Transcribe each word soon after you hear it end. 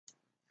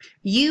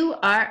You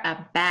Are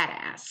a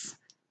Badass.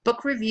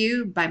 Book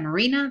review by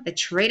Marina the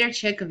Trader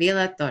Chick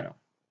Villatoro.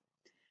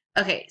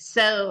 Okay,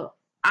 so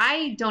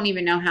I don't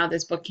even know how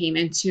this book came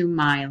into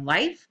my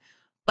life,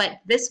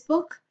 but this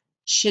book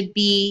should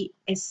be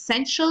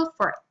essential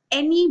for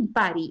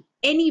anybody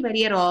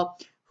at all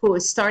who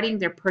is starting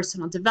their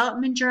personal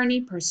development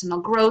journey, personal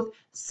growth,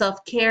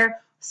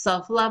 self-care,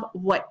 self-love,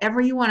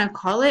 whatever you want to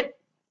call it.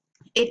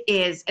 It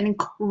is an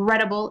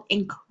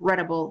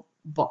incredible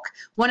book.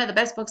 One of the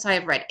best books I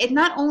have read. It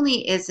not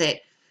only is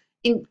it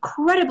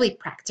incredibly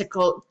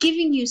practical,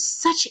 giving you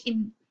such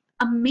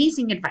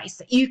amazing advice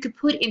that you could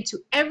put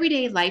into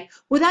everyday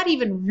life without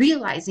even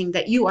realizing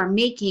that you are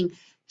making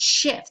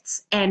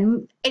shifts,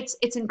 and it's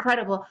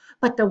incredible.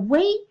 But the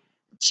way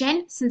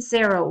Jen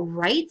Sincero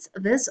writes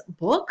this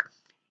book,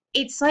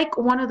 it's like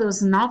one of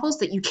those novels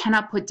that you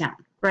cannot put down,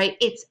 right?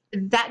 It's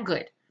that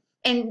good.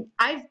 And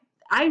I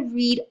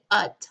read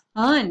a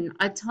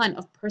ton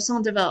of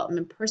personal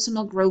development,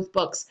 personal growth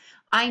books.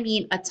 I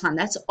mean a ton.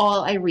 That's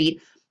all I read.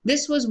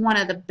 This was one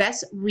of the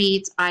best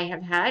reads I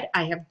have had.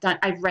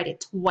 I've read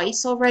it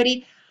twice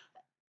already.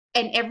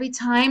 And every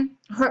time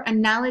her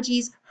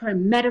analogies, her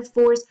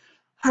metaphors,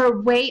 her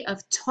way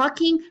of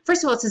talking,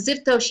 first of all, it's as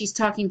if though she's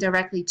talking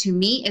directly to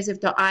me, as if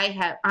though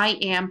I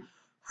am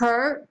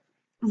her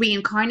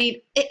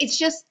reincarnate. It's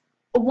just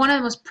one of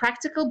the most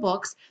practical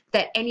books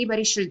that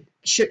everybody should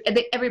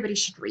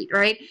read,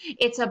 right?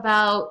 It's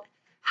about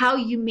how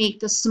you make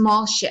the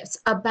small shifts,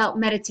 about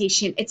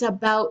meditation. It's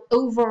about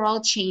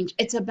overall change.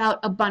 It's about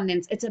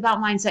abundance. It's about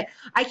mindset.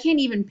 I can't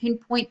even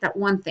pinpoint that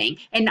one thing.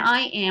 And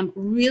I am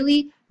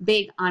really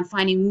big on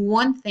finding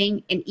one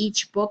thing in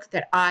each book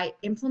that I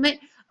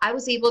implement. I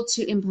was able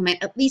to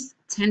implement at least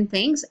 10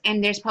 things,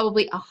 and there's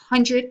probably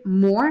 100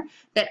 more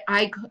that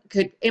I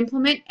could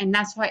implement. And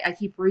that's why I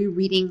keep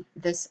rereading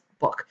this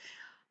book.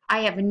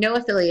 I have no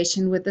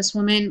affiliation with this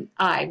woman.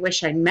 I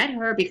wish I'd met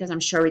her because I'm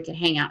sure we could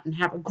hang out and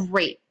have a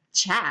great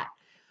chat.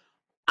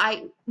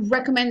 I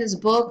recommend this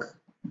book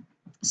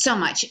so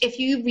much. If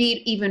you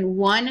read even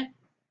one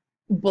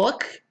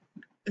book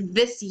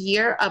this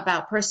year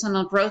about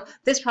personal growth,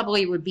 this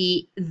probably would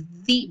be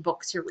the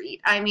book to read.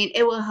 I mean,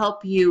 it will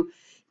help you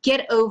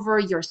get over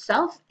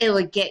yourself. It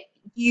will get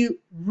you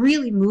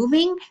really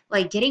moving,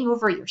 like getting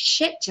over your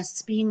shit,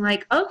 just being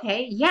like,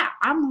 okay, yeah,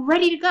 I'm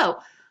ready to go.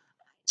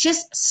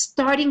 Just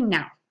starting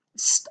now,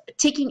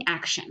 taking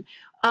action,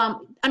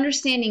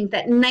 understanding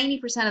that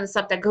 90% of the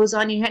stuff that goes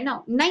on in your head,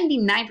 no,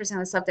 99% of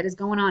the stuff that is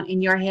going on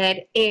in your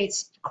head,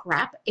 it's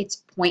crap, it's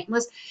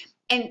pointless.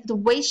 And the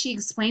way she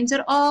explains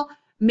it all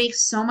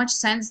makes so much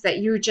sense that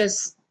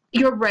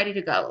you're ready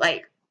to go.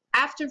 Like,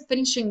 after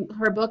finishing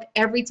her book,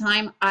 every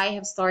time I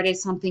have started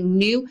something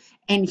new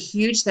and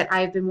huge that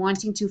I've been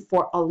wanting to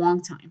for a long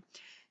time.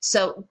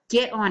 So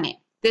get on it.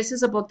 This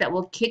is a book that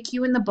will kick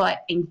you in the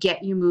butt and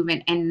get you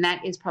moving. And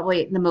that is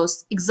probably the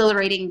most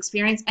exhilarating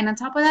experience. And on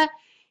top of that,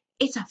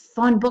 it's a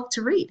fun book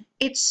to read.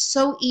 It's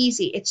so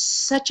easy. It's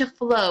such a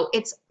flow.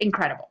 It's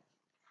incredible.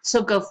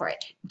 So go for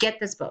it. Get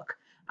this book.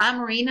 I'm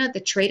Marina, the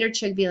Trader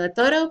Chick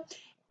Villatoro,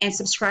 and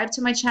subscribe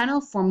to my channel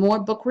for more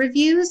book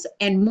reviews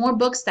and more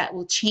books that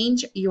will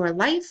change your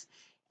life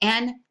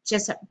and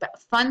just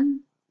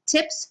fun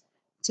tips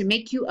to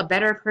make you a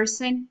better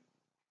person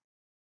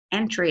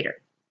and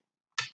trader.